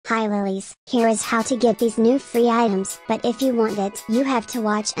Hi lilies, here is how to get these new free items, but if you want it, you have to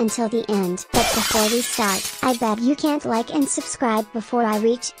watch until the end. But before we start, I bet you can't like and subscribe before I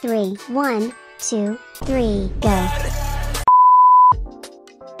reach 3. 1, 2, 3, go!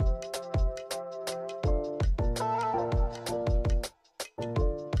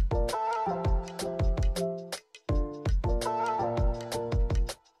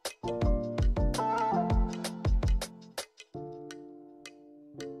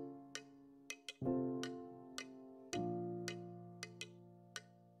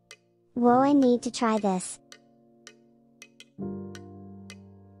 Whoa, I need to try this.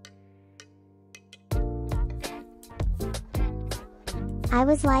 I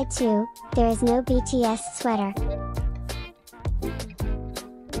was lied to, there is no BTS sweater.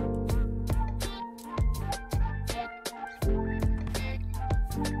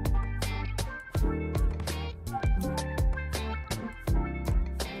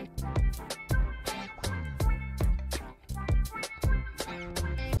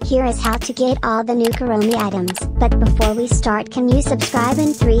 Here is how to get all the new Kuromi items, but before we start, can you subscribe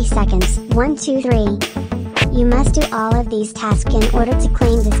in 3 seconds? 1, 2, 3. You must do all of these tasks in order to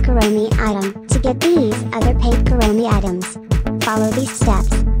claim this Kuromi item. To get these other paid Kuromi items, follow these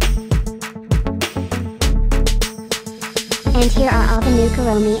steps. And here are all the new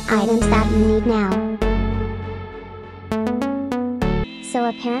Kuromi items that you need now. So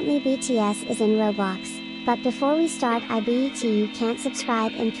apparently BTS is in Roblox. But before we start, I bet you can't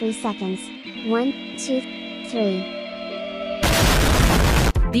subscribe in 3 seconds. 1, 2, 3.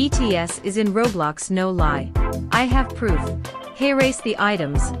 BTS is in Roblox, no lie. I have proof. Hey, erase the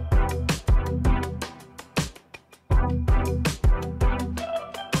items.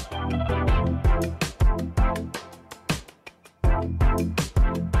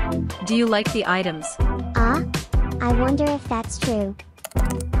 Do you like the items? I wonder if that's true.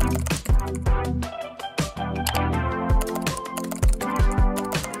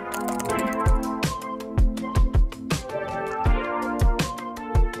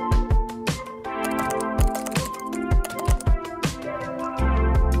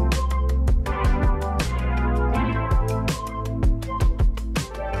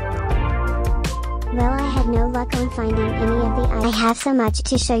 Well, I had no luck on finding any of the items. I have so much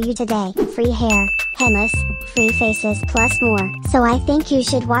to show you today. Free hair, headless, free faces plus more. So I think you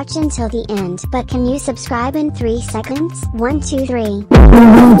should watch until the end. But can you subscribe in 3 seconds? 1, 2, 3.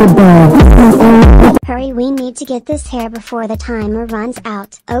 Hurry, we need to get this hair before the timer runs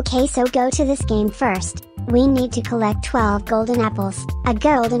out. Okay, so go to this game first. We need to collect 12 golden apples. A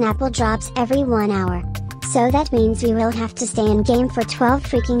golden apple drops every 1 hour. So that means we will have to stay in game for 12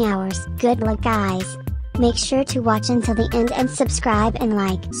 freaking hours. Good luck guys. Make sure to watch until the end and subscribe and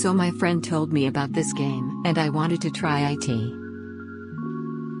like. So my friend told me about this game, and I wanted to try it.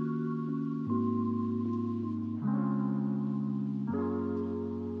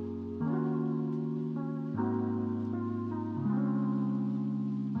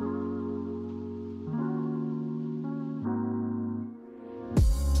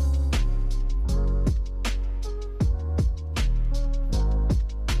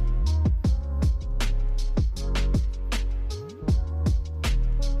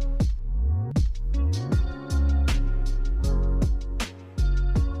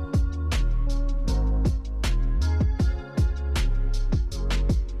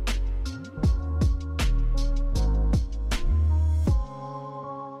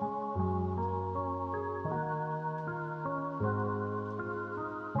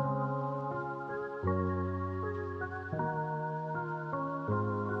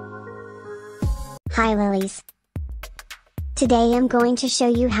 Hi lilies. Today I'm going to show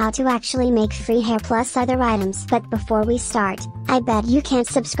you how to actually make free hair plus other items. But before we start, I bet you can't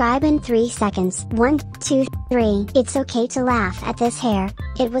subscribe in 3 seconds. 1, 2, 3. It's okay to laugh at this hair.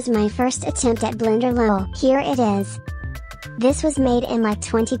 It was my first attempt at Blender lol. Here it is. This was made in like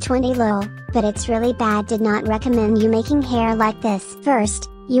 2020 lol, but it's really bad. Did not recommend you making hair like this. First,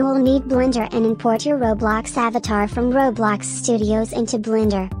 you will need Blender and import your Roblox avatar from Roblox Studios into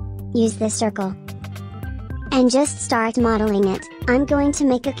Blender. Use this circle. And just start modeling it. I'm going to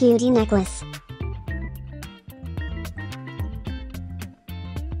make a cutie necklace.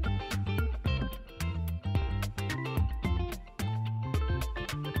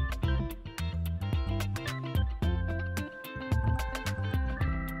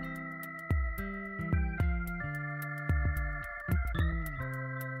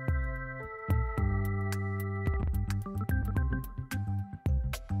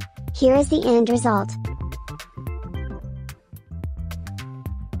 Here is the end result.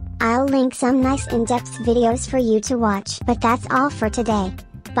 I'll link some nice in-depth videos for you to watch. But that's all for today.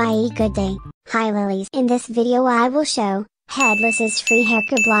 Bye, good day. Hi lilies. In this video I will show, Headless's free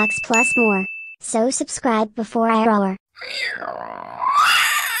haircut blocks plus more. So subscribe before I roar.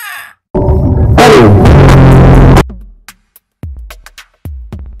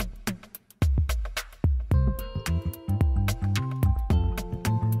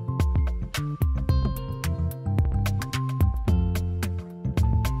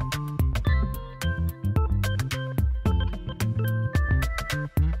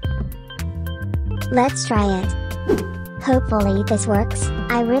 Let's try it. Hopefully this works.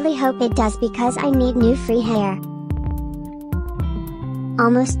 I really hope it does because I need new free hair.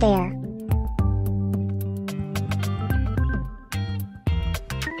 Almost there.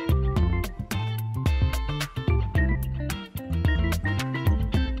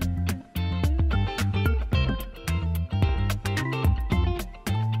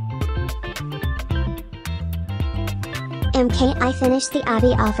 MK, I finished the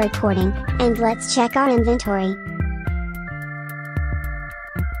obby off recording, and let's check our inventory.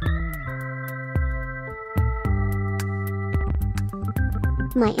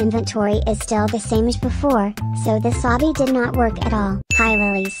 My inventory is still the same as before, so this obby did not work at all. Hi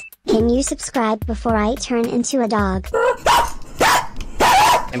lilies, can you subscribe before I turn into a dog?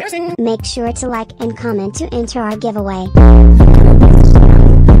 Make sure to like and comment to enter our giveaway.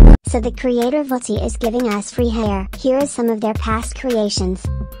 So the creator Volty is giving us free hair. Here is some of their past creations.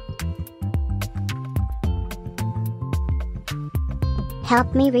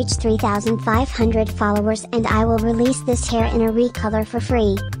 Help me reach 3,500 followers and I will release this hair in a recolor for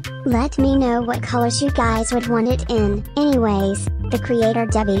free. Let me know what colors you guys would want it in. Anyways, the creator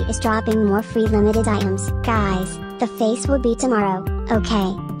Debbie is dropping more free limited items. Guys, the face will be tomorrow,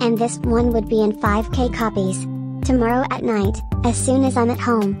 okay, and this one would be in 5k copies. Tomorrow at night, as soon as I'm at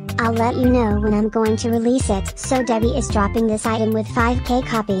home, I'll let you know when I'm going to release it. So Debbie is dropping this item with 5k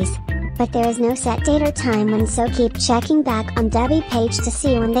copies. But there is no set date or time when, so keep checking back on Debbie page to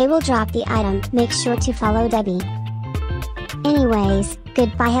see when they will drop the item. Make sure to follow Debbie. Anyways,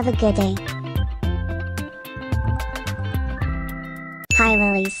 goodbye, have a good day. Hi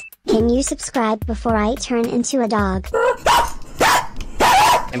lilies, can you subscribe before I turn into a dog?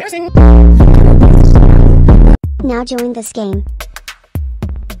 Now join this game.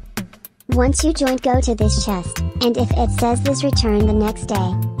 Once you join, go to this chest, and if it says this, return the next day,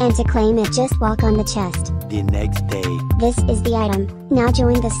 and to claim it just walk on the chest. The next day. This is the item. Now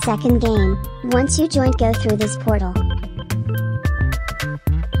join the second game. Once you join, go through this portal.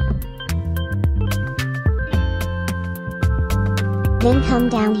 Then come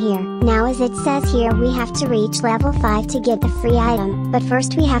down here. Now as it says here, we have to reach level 5 to get the free item, but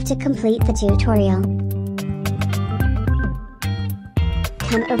first we have to complete the tutorial.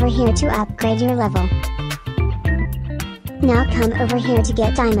 Come over here to upgrade your level. Now come over here to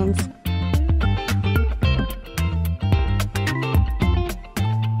get diamonds.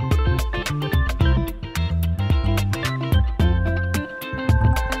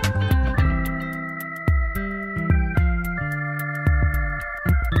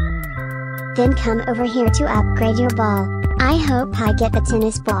 Then come over here to upgrade your ball. I hope I get the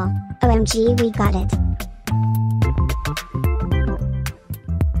tennis ball. OMG, we got it.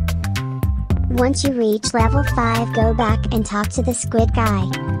 Once you reach level 5, go back and talk to the squid guy.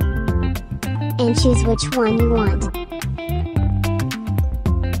 And choose which one you want.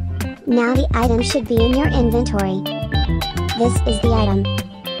 Now the item should be in your inventory. This is the item.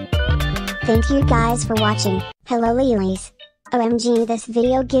 Thank you guys for watching. Hello lilies. OMG, this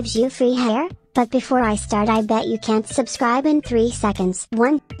video gives you free hair, but before I start, I bet you can't subscribe in 3 seconds.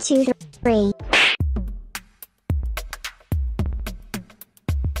 1, 2, 3.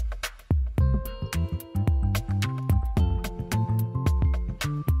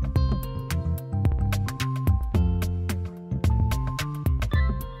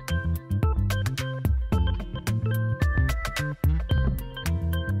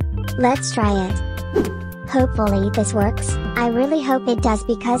 Let's try it. Hopefully this works. I really hope it does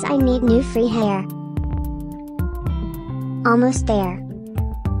because I need new free hair. Almost there.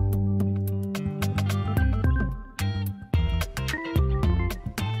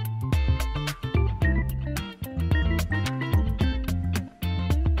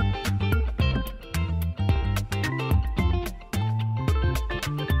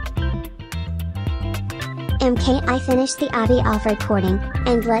 MK, I finished the obby off recording,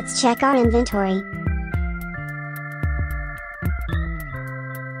 and let's check our inventory.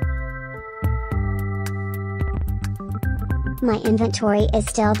 My inventory is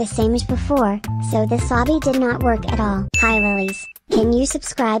still the same as before, so this obby did not work at all. Hi lilies, can you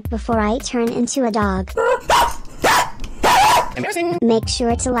subscribe before I turn into a dog? Make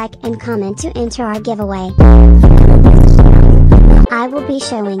sure to like and comment to enter our giveaway. I will be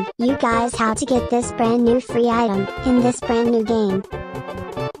showing you guys how to get this brand new free item in this brand new game.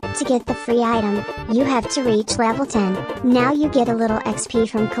 To get the free item, you have to reach level 10. Now you get a little XP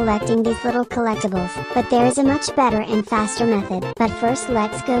from collecting these little collectibles, but there is a much better and faster method. But first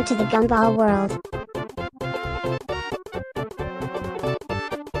let's go to the gumball world.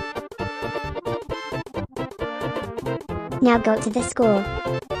 Now go to the school.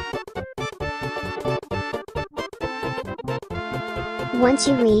 Once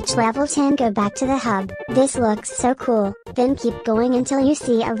you reach level 10, go back to the hub. This looks so cool. Then keep going until you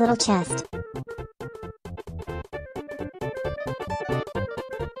see a little chest.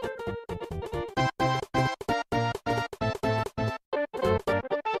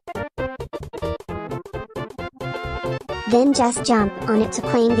 Then just jump on it to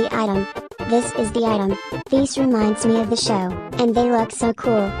claim the item. This is the item. This reminds me of the show, and they look so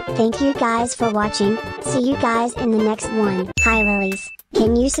cool. Thank you guys for watching. See you guys in the next one. Hi lilies,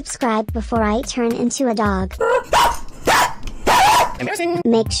 can you subscribe before I turn into a dog?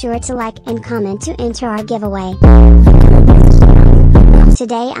 Make sure to like and comment to enter our giveaway.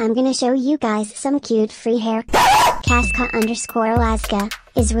 Today I'm gonna show you guys some cute free hair. Casca_Alaska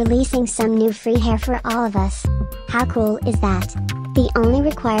is releasing some new free hair for all of us. How cool is that? The only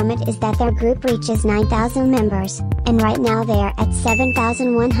requirement is that their group reaches 9,000 members, and right now they are at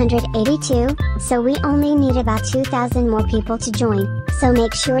 7,182, so we only need about 2,000 more people to join, so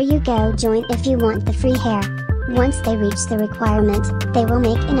make sure you go join if you want the free hair. Once they reach the requirement, they will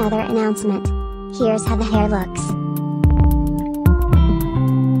make another announcement. Here's how the hair looks.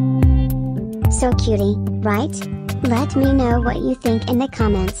 So cutie, right? Let me know what you think in the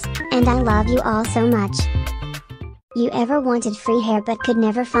comments, and I love you all so much. You ever wanted free hair but could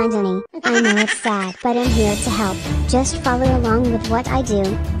never find any? I know it's sad, but I'm here to help. Just follow along with what I do.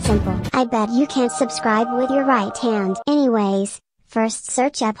 Simple. I bet you can't subscribe with your right hand. Anyways, first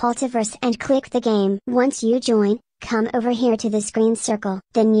search up Ultiverse and click the game. Once you join, come over here to this green circle.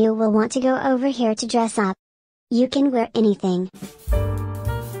 Then you will want to go over here to dress up. You can wear anything.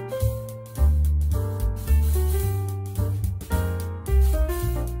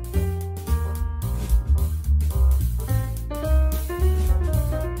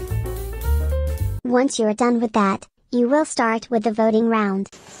 Once you're done with that, you will start with the voting round.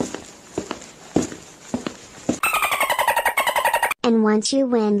 And once you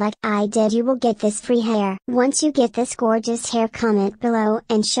win like I did, you will get this free hair. Once you get this gorgeous hair, comment below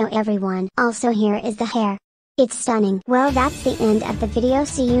and show everyone. Also, here is the hair. It's stunning. Well, that's the end of the video.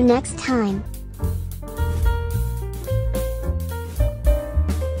 See you next time.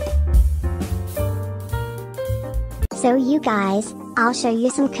 So you guys, I'll show you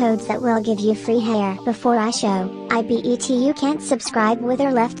some codes that will give you free hair. Before I show, I bet you can't subscribe with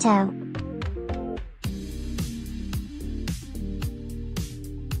your left toe.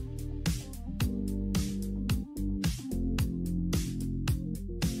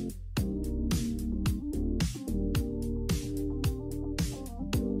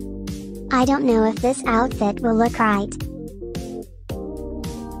 I don't know if this outfit will look right.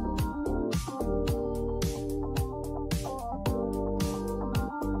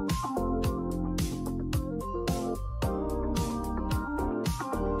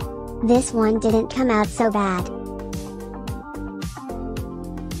 This one didn't come out so bad.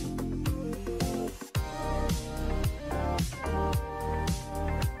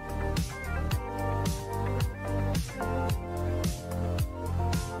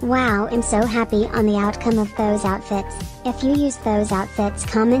 Wow, I'm so happy on the outcome of those outfits. If you use those outfits,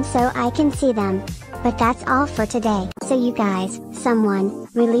 comment so I can see them. But that's all for today. So you guys, someone,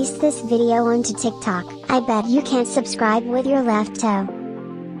 release this video onto TikTok. I bet you can't subscribe with your left toe.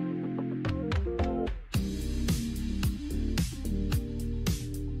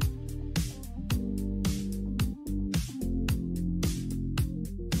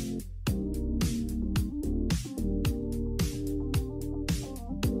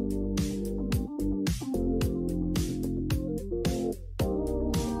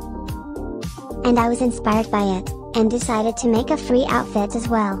 And I was inspired by it, and decided to make a free outfit as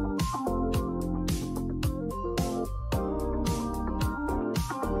well.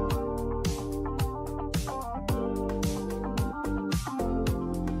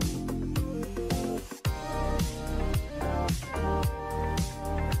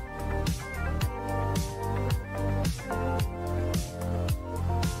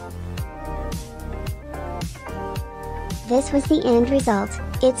 This was the end result.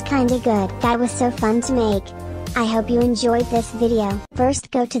 It's kinda good. That was so fun to make. I hope you enjoyed this video.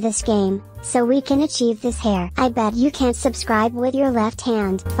 First go to this game, so we can achieve this hair. I bet you can't subscribe with your left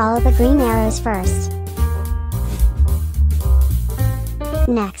hand. Follow the green arrows first.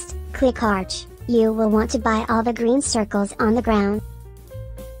 Next, click arch. You will want to buy all the green circles on the ground.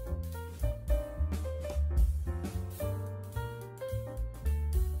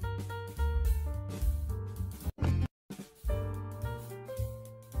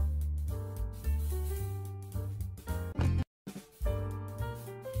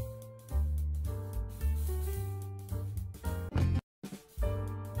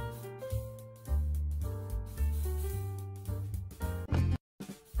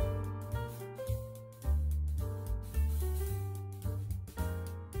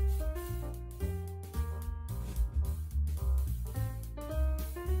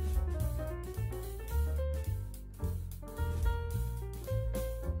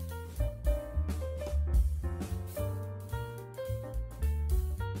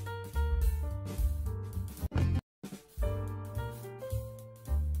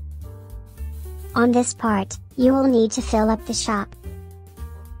 On this part, you will need to fill up the shop.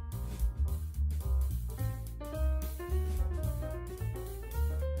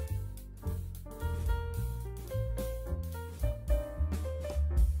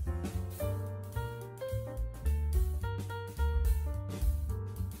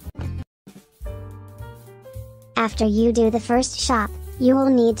 After you do the first shop, you will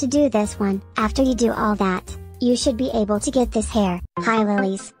need to do this one. After you do all that, you should be able to get this hair. Hi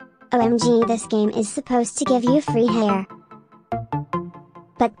lilies. OMG, this game is supposed to give you free hair.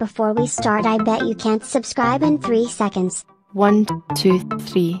 But before we start, I bet you can't subscribe in 3 seconds. 1, 2,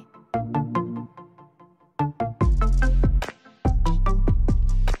 3.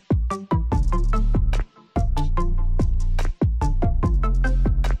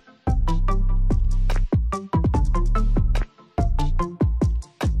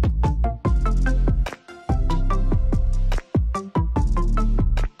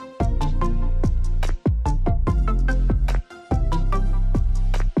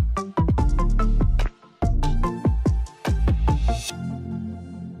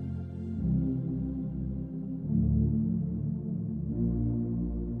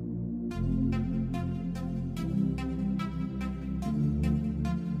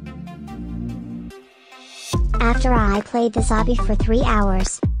 After I played this hobby for 3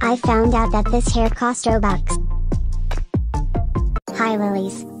 hours, I found out that this hair cost Robux. Hi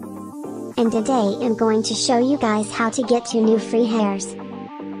lilies. And today I'm going to show you guys how to get 2 new free hairs.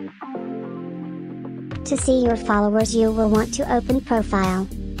 To see your followers, you will want to open profile.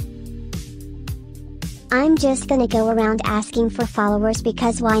 I'm just gonna go around asking for followers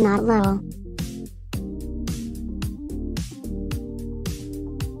because why not lol.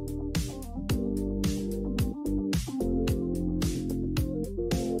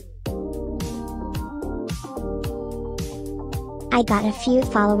 I got a few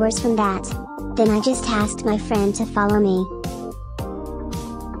followers from that. Then I just asked my friend to follow me.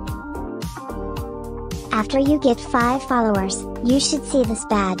 After you get 5 followers, you should see this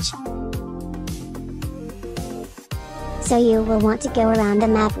badge. So you will want to go around the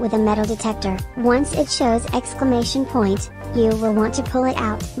map with a metal detector. Once it shows exclamation point, you will want to pull it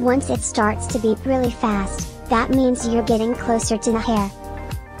out. Once it starts to beep really fast, that means you're getting closer to the hair.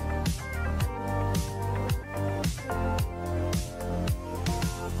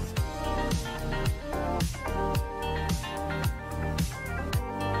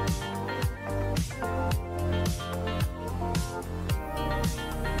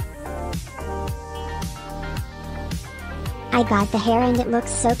 I got the hair and it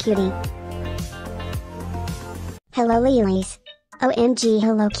looks so cutie. Hello lilies. OMG,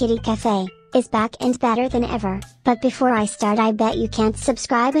 Hello Kitty Cafe is back and better than ever. But before I start, I bet you can't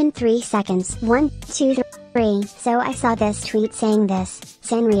subscribe in 3 seconds. 1, 2, 3. So I saw this tweet saying this: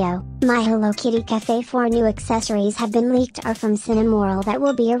 Sanrio, my Hello Kitty Cafe 4 new accessories have been leaked are from Cinnamoroll that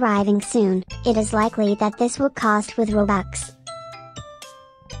will be arriving soon. It is likely that this will cost with Robux.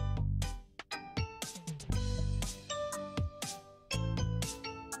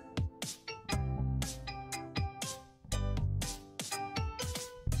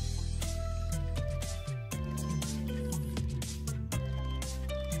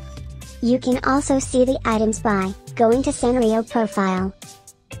 You can also see the items by going to Sanrio profile.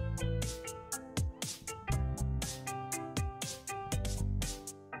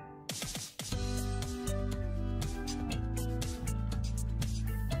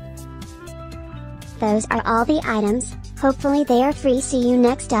 Those are all the items. Hopefully they are free. See you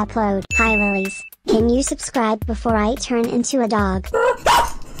next upload. Hi lilies. Can you subscribe before I turn into a dog?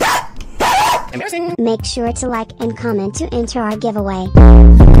 Make sure to like and comment to enter our giveaway.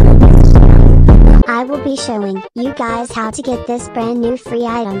 I will be showing you guys how to get this brand new free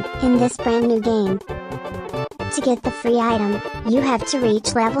item in this brand new game. To get the free item, you have to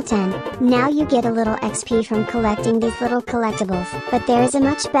reach level 10. Now you get a little XP from collecting these little collectibles, but there is a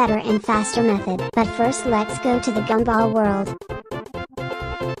much better and faster method. But first let's go to the gumball world.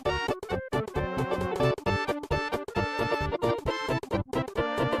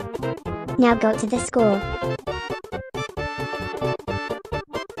 Now go to the school.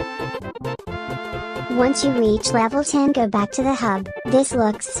 Once you reach level 10, go back to the hub. This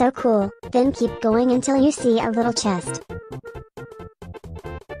looks so cool, then keep going until you see a little chest.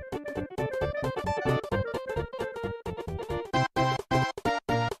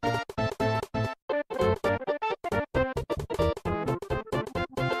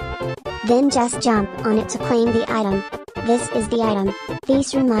 Then just jump on it to claim the item. This is the item.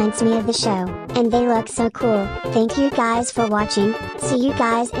 This reminds me of the show, and they look so cool. Thank you guys for watching. See you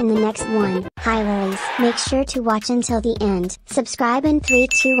guys in the next one. Hi lilies. Make sure to watch until the end. Subscribe in 3,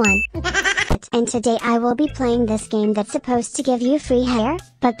 2, 1. And today I will be playing this game that's supposed to give you free hair.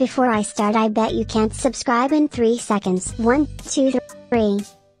 But before I start, I bet you can't subscribe in 3 seconds. 1, 2, 3.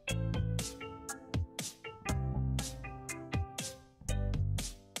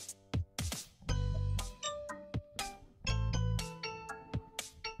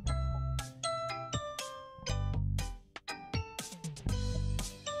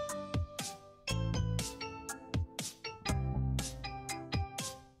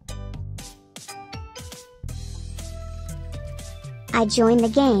 I joined the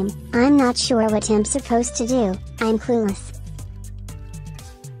game. I'm not sure what I'm supposed to do. I'm clueless.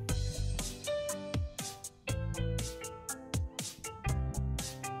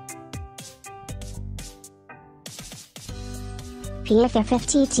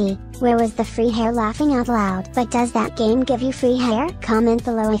 PF50T, where was the free hair? Laughing out loud. But does that game give you free hair? Comment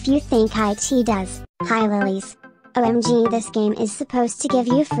below if you think IT does. Hi lilies. OMG, this game is supposed to give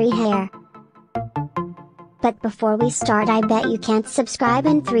you free hair. But before we start, I bet you can't subscribe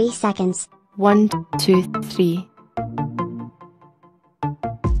in 3 seconds. 1, 2, 3.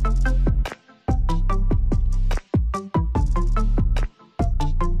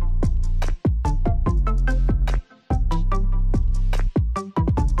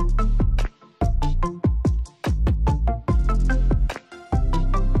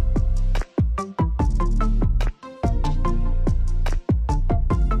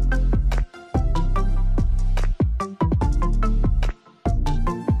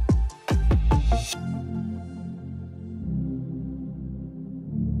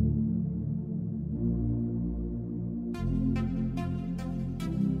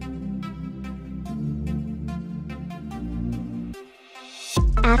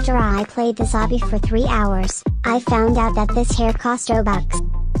 After I played this hobby for 3 hours, I found out that this hair cost Robux.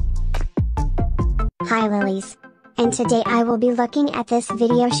 Hi lilies. And today I will be looking at this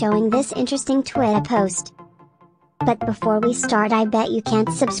video showing this interesting Twitter post. But before we start, I bet you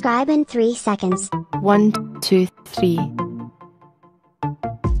can't subscribe in 3 seconds. 1, 2, 3.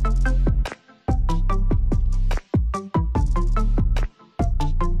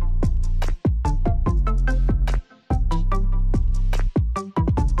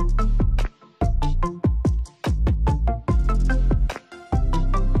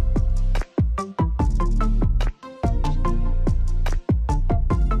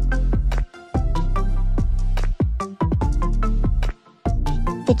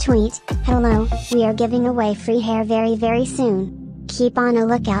 The tweet, hello, we are giving away free hair very soon. Keep on a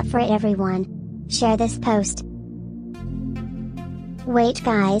lookout for it everyone. Share this post. Wait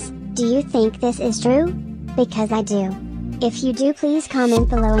guys, do you think this is true? Because I do. If you do, please comment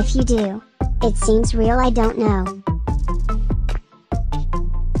below if you do. It seems real, I don't know.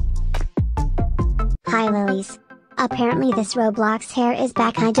 Hi lilies. Apparently this Roblox hair is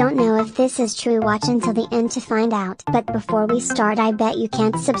back. I don't know if this is true. Watch until the end to find out. But before we start, I bet you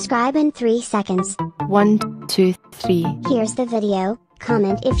can't subscribe in 3 seconds. 1, 2, 3. Here's the video.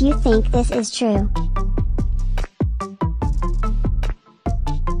 Comment if you think this is true.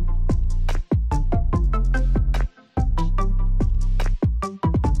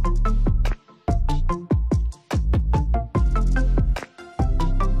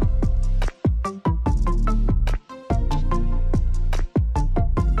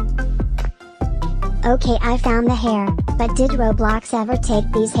 Okay, I found the hair, but did Roblox ever take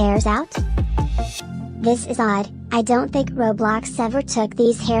these hairs out? This is odd. I don't think Roblox ever took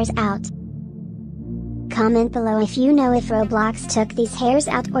these hairs out. Comment below if you know if Roblox took these hairs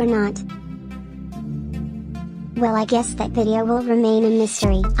out or not. Well, I guess that video will remain a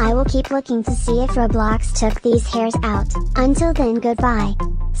mystery. I will keep looking to see if Roblox took these hairs out. Until then, goodbye.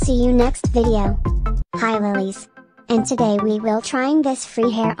 See you next video. Hi lilies. And today we will trying this free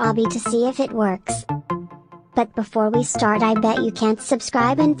hair obby to see if it works. But before we start, I bet you can't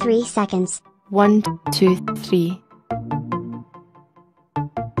subscribe in 3 seconds. 1, 2, 3.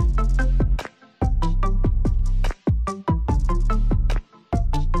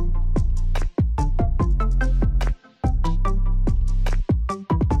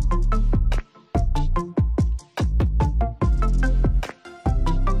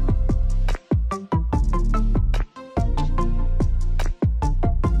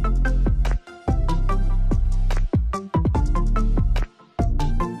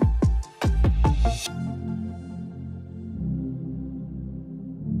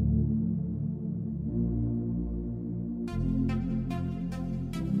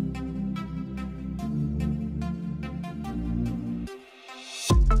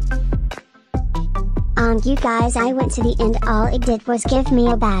 You guys, I went to the end, all it did was give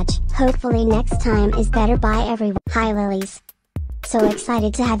me a badge. Hopefully next time is better. Bye everyone. Hi lilies. So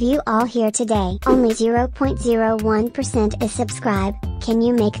excited to have you all here today. Only 0.01% is subscribe. Can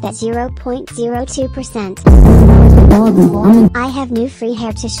you make that 0.02%? I have new free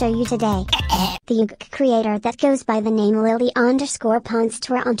hair to show you today. The creator that goes by the name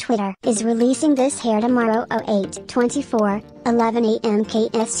Lily_Ponster on Twitter is releasing this hair tomorrow 08/24, 11 AM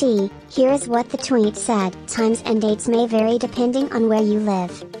KST. Here is what the tweet said. Times and dates may vary depending on where you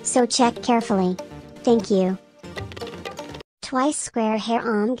live, so check carefully. Thank you. Twice square hair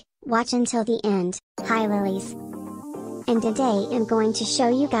watch until the end. Hi lilies. And today I'm going to show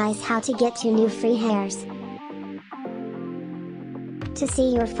you guys how to get 2 new free hairs. To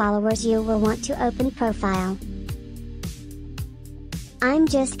see your followers, you will want to open profile. I'm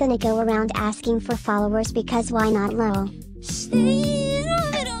just gonna go around asking for followers because why not lol.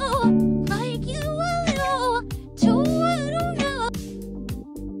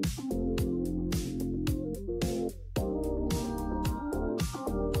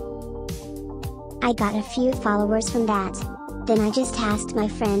 I got a few followers from that. Then I just asked my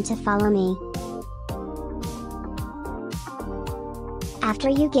friend to follow me. After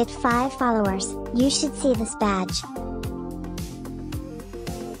you get 5 followers, you should see this badge.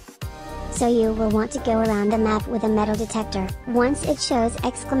 So you will want to go around the map with a metal detector. Once it shows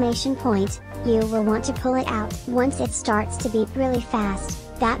exclamation point, you will want to pull it out. Once it starts to beep really fast,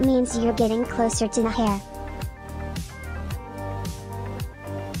 that means you're getting closer to the hair.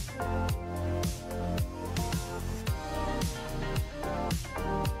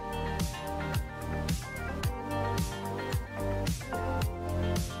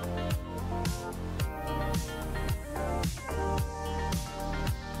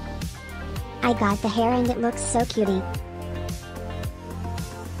 I got the hair and it looks so cutie.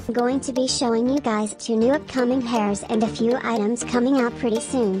 I'm going to be showing you guys 2 new upcoming hairs and a few items coming out pretty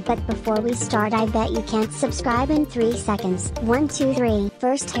soon. But before we start, I bet you can't subscribe in 3 seconds. 1, 2, 3.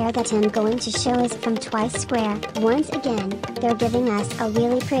 First hair that I'm going to show is from Twice Square. Once again, they're giving us a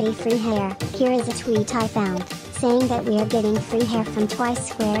really pretty free hair. Here is a tweet I found, saying that we are getting free hair from Twice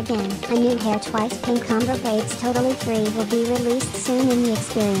Square again. A new hair Twice pink combo braids totally free will be released soon in the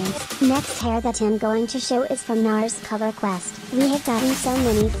experience. Next hair that I'm going to show is from NARS Color Quest. We have gotten so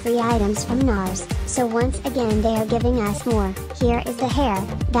many free items from NARS, so once again they are giving us more. Here is the hair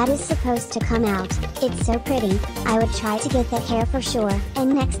that is supposed to come out. It's so pretty, I would try to get that hair for sure.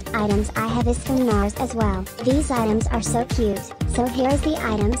 And next items I have is from NARS as well. These items are so cute. So here's the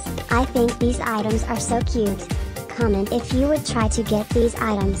items. I think these items are so cute. Comment if you would try to get these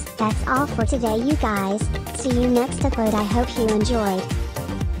items. That's all for today you guys. See you next upload. I hope you enjoyed.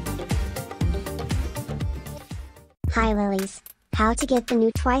 Hi lilies. How to get the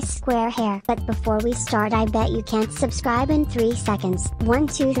new Twice Square hair. But before we start, I bet you can't subscribe in 3 seconds. 1,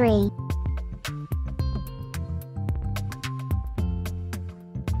 2, 3.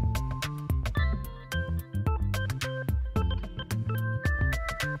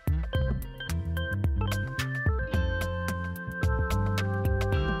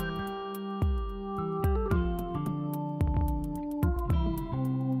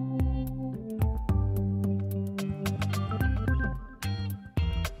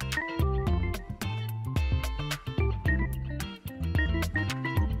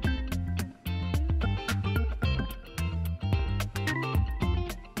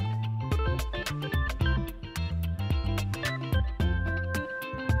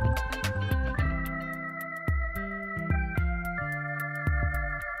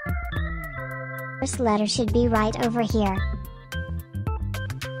 First letter should be right over here.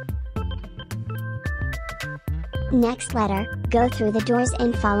 Next letter, go through the doors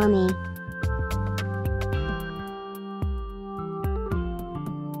and follow me.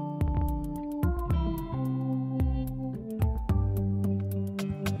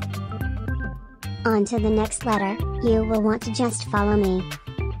 On to the next letter, you will want to just follow me.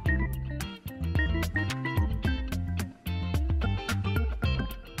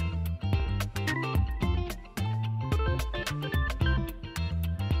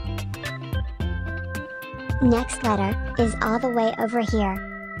 Next letter, is all the way over here.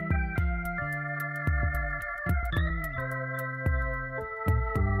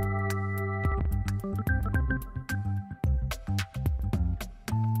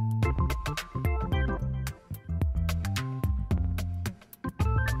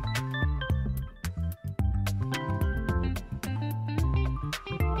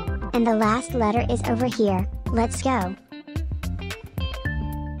 And the last letter is over here. Let's go.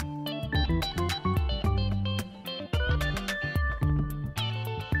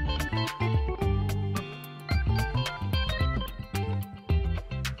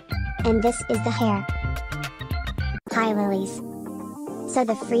 And this is the hair. Hi lilies. So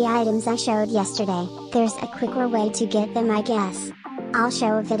the free items I showed yesterday, there's a quicker way to get them, I guess. I'll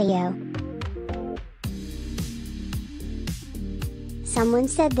show a video. Someone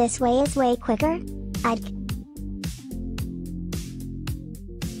said this way is way quicker?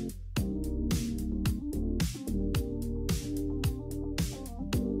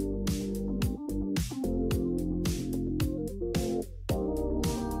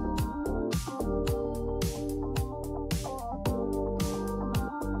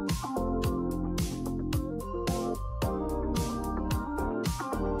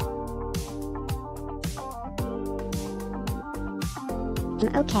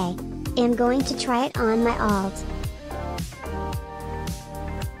 Okay. I'm going to try it on my alt.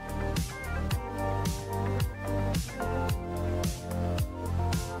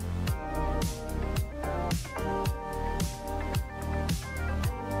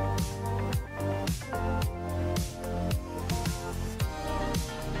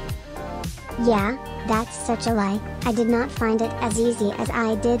 Yeah, that's such a lie. I did not find it as easy as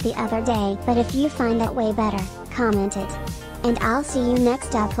I did the other day, but if you find that way better, comment it. And I'll see you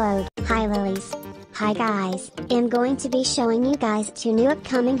next upload. Hi lilies. Hi guys, I'm going to be showing you guys 2 new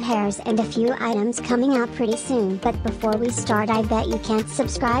upcoming hairs and a few items coming out pretty soon. But before we start, I bet you can't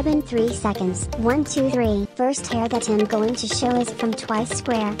subscribe in 3 seconds. 1, 2, 3. First hair that I'm going to show is from Twice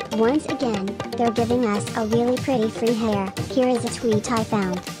Square. Once again, they're giving us a really pretty free hair. Here is a tweet I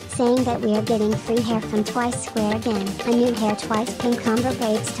found, saying that we are getting free hair from Twice Square again. A new hair Twice Pink Umber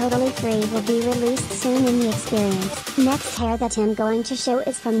Braids totally free will be released soon in the experience. Next hair that I'm going to show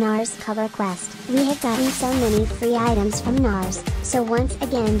is from NARS Color Quest. We have gotten so many free items from NARS, so once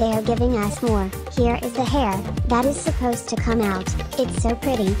again they are giving us more. Here is the hair that is supposed to come out. It's so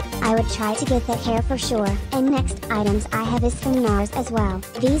pretty, I would try to get that hair for sure. And next items I have is from NARS as well.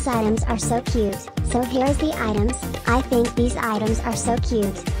 These items are so cute. So here's the items. I think these items are so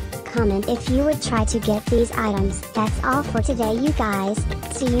cute. Comment if you would try to get these items. That's all for today you guys.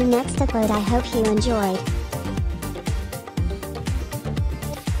 See you next upload. I hope you enjoyed.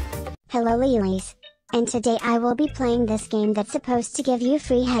 Hello lilies. And today I will be playing this game that's supposed to give you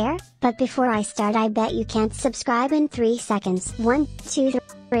free hair, but before I start I bet you can't subscribe in 3 seconds. 1, 2,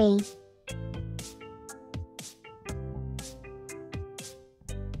 3.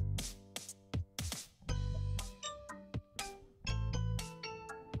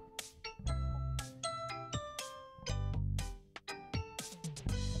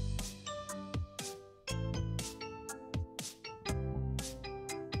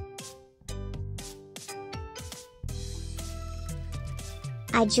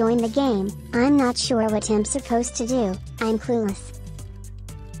 I joined the game. I'm not sure what I'm supposed to do. I'm clueless.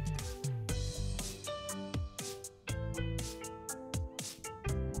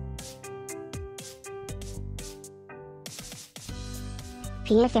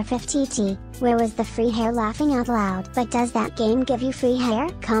 PFF50T, where was the free hair? Laughing out loud. But does that game give you free hair?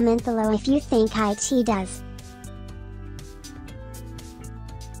 Comment below if you think it does.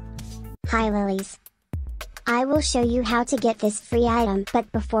 Hi lilies. I will show you how to get this free item,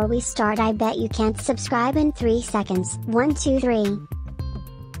 but before we start I bet you can't subscribe in 3 seconds. 1, 2, 3.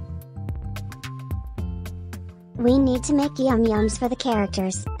 We need to make yum yums for the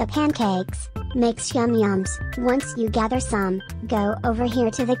characters. The pancakes makes yum yums. Once you gather some, go over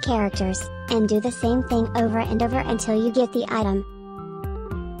here to the characters, and do the same thing over and over until you get the item.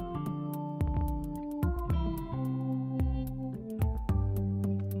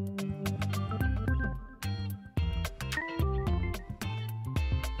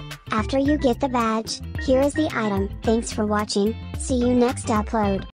 After you get the badge, here is the item. Thanks for watching, see you next upload.